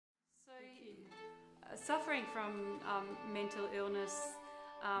suffering from mental illness,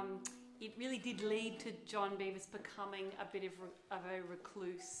 it really did lead to John Beavis becoming a bit of a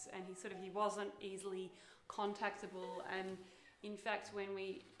recluse, and he wasn't easily contactable. And in fact, when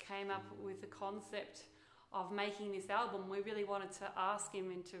we came up with the concept of making this album, we really wanted to ask him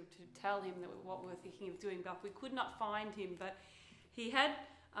and to tell him that what we were thinking of doing, but we could not find him. But he had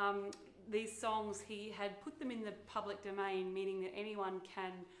these songs, he had put them in the public domain, meaning that anyone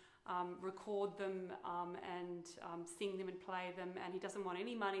can record them and sing them and play them, and he doesn't want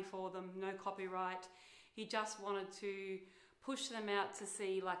any money for them, no copyright. He just wanted to push them out to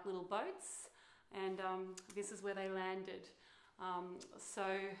sea like little boats, and this is where they landed. So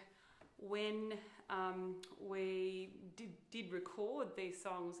when we did record these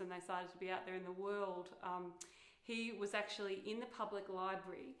songs and they started to be out there in the world, he was actually in the public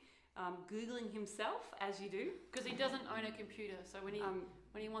library Googling himself, as you do. Because he doesn't own a computer, so when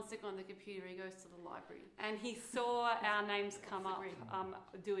he wants to go on the computer, he goes to the library. And he saw our names come up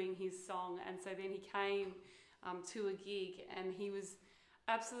doing his song, and so then he came to a gig, and he was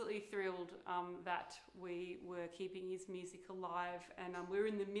absolutely thrilled that we were keeping his music alive, and we're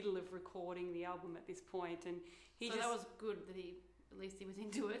in the middle of recording the album at this point, and that was good that at least he was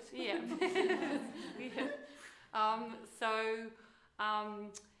into it. Yeah.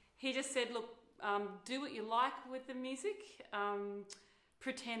 He just said, look, do what you like with the music,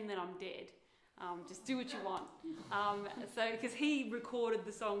 pretend that I'm dead. Just do what you want. Because he recorded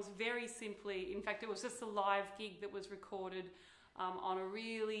the songs very simply. In fact, it was just a live gig that was recorded on a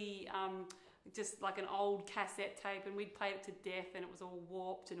really, just like an old cassette tape, and we'd played it to death, and it was all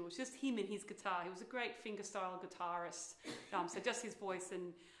warped, and it was just him and his guitar. He was a great fingerstyle guitarist, so just his voice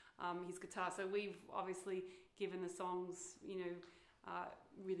and his guitar. So we've obviously given the songs,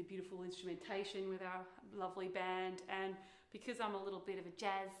 really beautiful instrumentation with our lovely band, and because I'm a little bit of a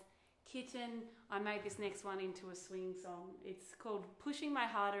jazz kitten, I made this next one into a swing song. It's called Pushing My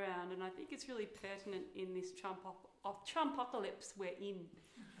Heart Around, and I think it's really pertinent in this Trumpocalypse we're in.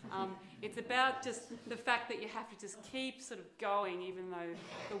 It's about just the fact that you have to just keep sort of going even though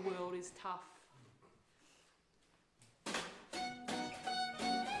the world is tough.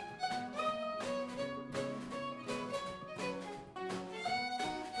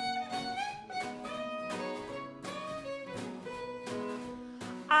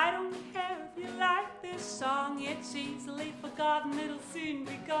 I don't care if you like this song, it's easily forgotten, it'll soon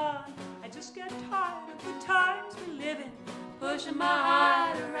be gone. I just get tired of the times we live in, pushing my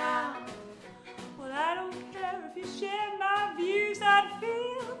heart around. Well, I don't care if you share my views, I'd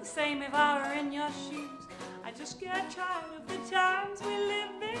feel the same if I were in your shoes. I just get tired of the times we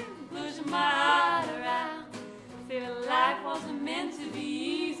live in, pushing my heart around. Feel life wasn't meant to be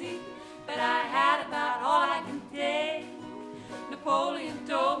easy, but I had about all I can take. Napoleon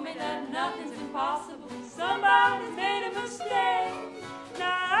told me that nothing's impossible. Somebody's made a mistake.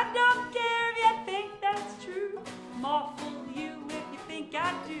 Now I don't care if you think that's true. I'm all for you if you think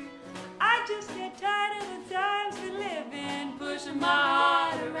I do. I just get tired of the times we live in, pushing my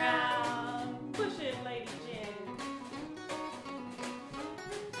heart around. Push it, Lady Jen.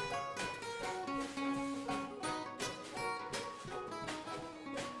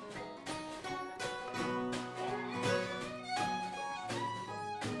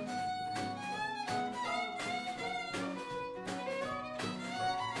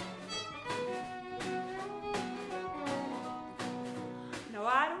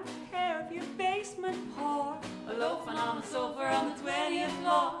 I don't care if your basement poor, or loafing on the sofa on the 20th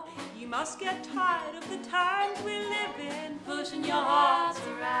floor. You must get tired of the times we live in, pushing your hearts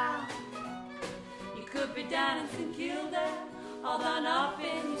around. You could be down in St. Kilda, all done up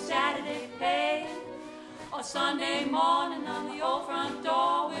in your Saturday pay, or Sunday morning on the old front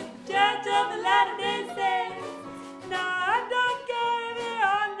door with the Church of the Latter-day Saints. Now I don't care if you're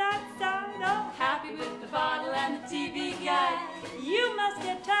on that side, or happy with the bottle and the TV guide. You must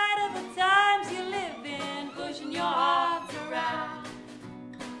get tired of the times you live in, pushing your hearts around.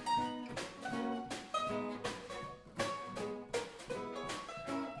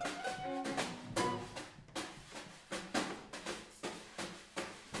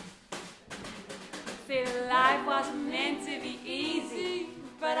 Say life wasn't meant to be easy,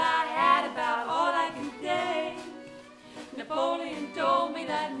 but I had about all I can take. Napoleon told me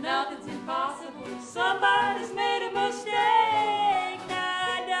that nothing's impossible. Somebody's made a mistake. Now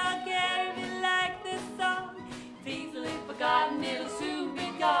I don't care if you like this song. It's easily forgotten, it'll soon be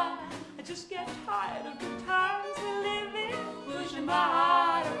gone. I just get tired of the times we live in, pushing my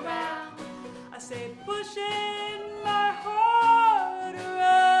heart around. I say push it